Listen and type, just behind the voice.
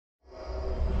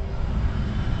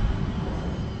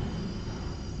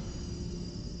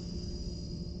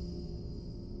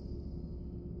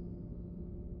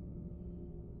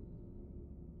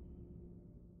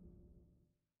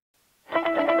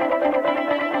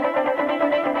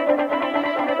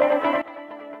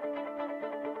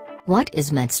What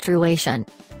is menstruation?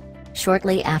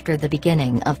 Shortly after the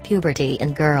beginning of puberty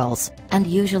in girls, and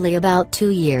usually about 2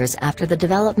 years after the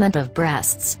development of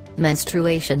breasts,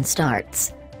 menstruation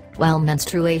starts. While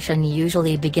menstruation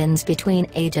usually begins between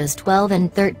ages 12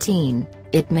 and 13,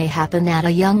 it may happen at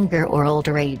a younger or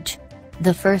older age.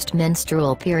 The first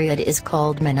menstrual period is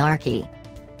called menarche.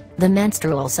 The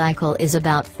menstrual cycle is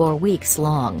about 4 weeks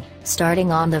long,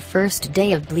 starting on the first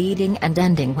day of bleeding and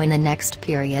ending when the next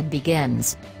period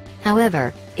begins.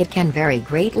 However, it can vary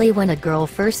greatly when a girl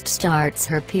first starts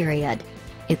her period.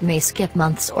 It may skip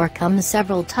months or come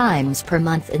several times per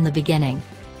month in the beginning.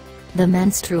 The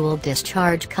menstrual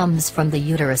discharge comes from the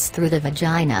uterus through the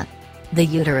vagina. The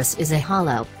uterus is a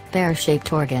hollow,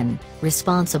 pear-shaped organ,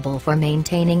 responsible for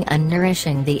maintaining and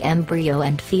nourishing the embryo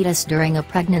and fetus during a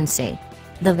pregnancy.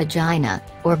 The vagina,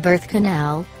 or birth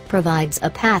canal, provides a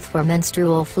path for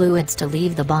menstrual fluids to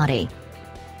leave the body.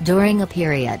 During a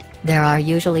period, there are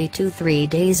usually 2-3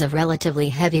 days of relatively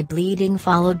heavy bleeding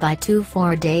followed by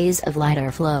 2-4 days of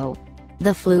lighter flow.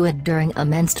 The fluid during a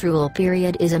menstrual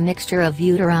period is a mixture of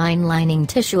uterine lining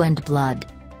tissue and blood.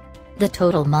 The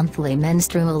total monthly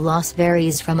menstrual loss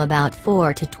varies from about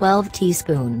 4 to 12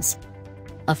 teaspoons.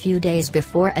 A few days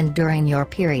before and during your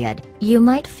period, you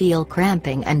might feel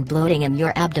cramping and bloating in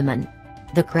your abdomen.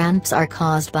 The cramps are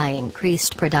caused by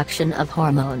increased production of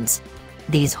hormones.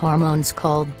 These hormones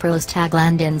called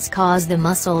prostaglandins cause the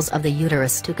muscles of the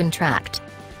uterus to contract.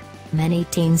 Many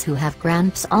teens who have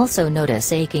cramps also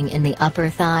notice aching in the upper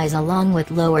thighs along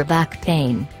with lower back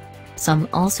pain. Some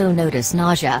also notice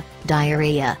nausea,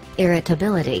 diarrhea,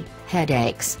 irritability,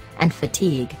 headaches, and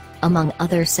fatigue, among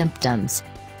other symptoms.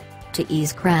 To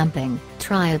ease cramping,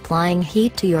 try applying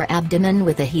heat to your abdomen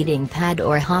with a heating pad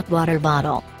or hot water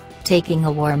bottle. Taking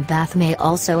a warm bath may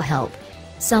also help.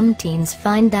 Some teens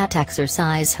find that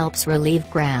exercise helps relieve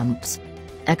cramps.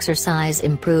 Exercise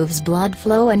improves blood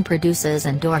flow and produces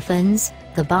endorphins,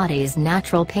 the body's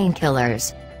natural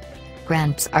painkillers.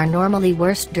 Cramps are normally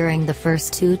worst during the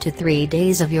first 2 to 3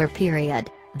 days of your period,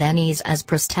 then ease as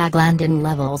prostaglandin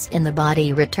levels in the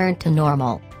body return to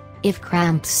normal. If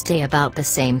cramps stay about the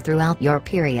same throughout your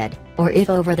period, or if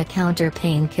over-the-counter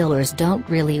painkillers don't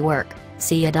really work,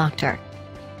 see a doctor.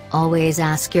 Always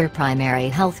ask your primary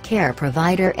health care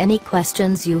provider any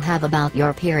questions you have about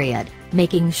your period,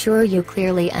 making sure you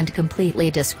clearly and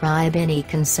completely describe any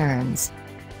concerns.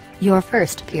 Your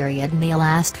first period may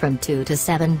last from 2 to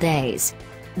 7 days.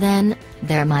 Then,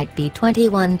 there might be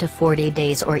 21 to 40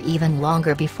 days or even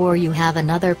longer before you have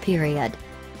another period.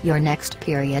 Your next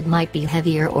period might be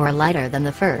heavier or lighter than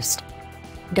the first.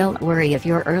 Don't worry if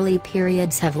your early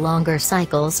periods have longer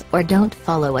cycles or don't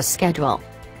follow a schedule.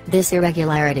 This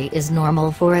irregularity is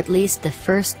normal for at least the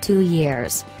first 2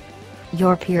 years.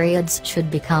 Your periods should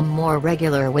become more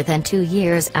regular within 2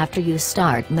 years after you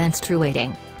start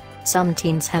menstruating. Some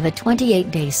teens have a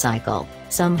 28-day cycle,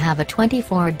 some have a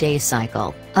 24-day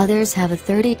cycle, others have a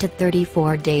 30 to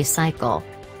 34-day cycle.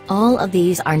 All of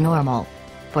these are normal.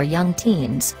 For young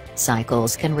teens,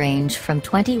 cycles can range from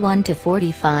 21 to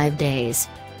 45 days.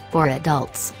 For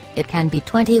adults, it can be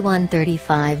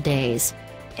 21-35 days.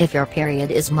 If your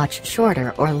period is much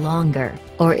shorter or longer,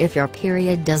 or if your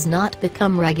period does not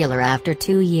become regular after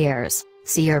 2 years,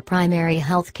 see your primary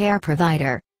health care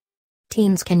provider.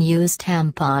 Teens can use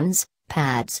tampons,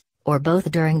 pads, or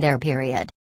both during their period.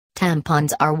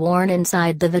 Tampons are worn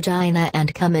inside the vagina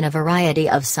and come in a variety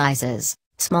of sizes,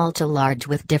 small to large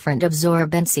with different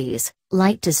absorbencies,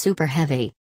 light to super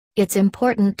heavy. It's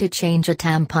important to change a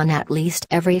tampon at least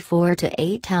every 4 to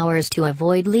 8 hours to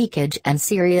avoid leakage and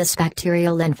serious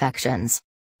bacterial infections.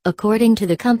 According to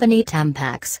the company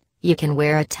Tampax, you can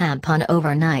wear a tampon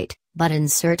overnight, but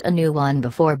insert a new one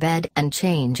before bed and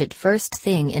change it first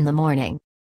thing in the morning.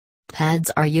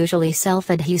 Pads are usually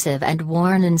self-adhesive and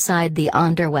worn inside the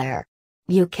underwear.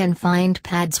 You can find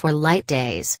pads for light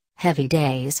days, heavy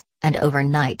days, and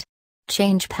overnight.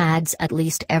 Change pads at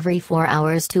least every 4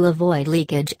 hours to avoid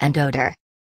leakage and odor.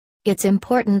 It's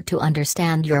important to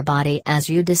understand your body as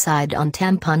you decide on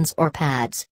tampons or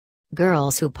pads.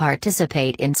 Girls who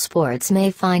participate in sports may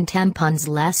find tampons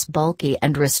less bulky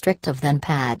and restrictive than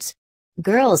pads.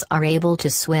 Girls are able to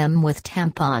swim with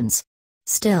tampons.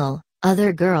 Still,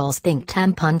 other girls think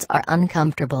tampons are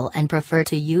uncomfortable and prefer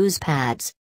to use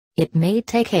pads. It may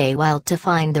take a while to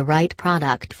find the right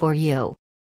product for you.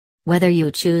 Whether you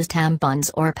choose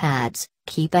tampons or pads,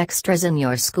 keep extras in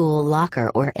your school locker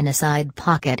or in a side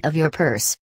pocket of your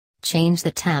purse. Change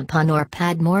the tampon or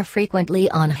pad more frequently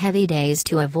on heavy days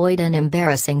to avoid an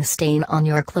embarrassing stain on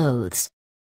your clothes.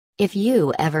 If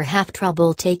you ever have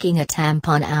trouble taking a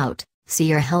tampon out, see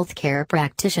your healthcare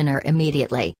practitioner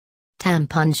immediately.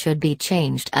 Tampons should be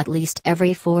changed at least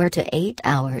every 4 to 8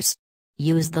 hours.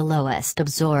 Use the lowest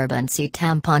absorbency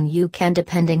tampon you can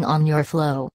depending on your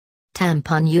flow.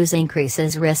 Tampon use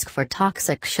increases risk for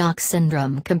toxic shock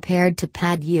syndrome compared to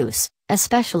pad use,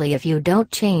 especially if you don't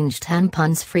change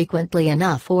tampons frequently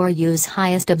enough or use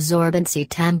highest absorbency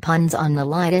tampons on the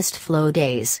lightest flow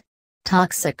days.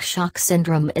 Toxic shock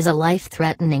syndrome is a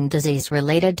life-threatening disease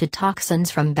related to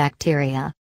toxins from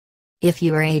bacteria. If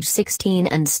you are age 16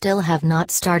 and still have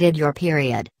not started your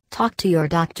period, talk to your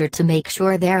doctor to make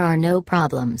sure there are no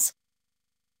problems.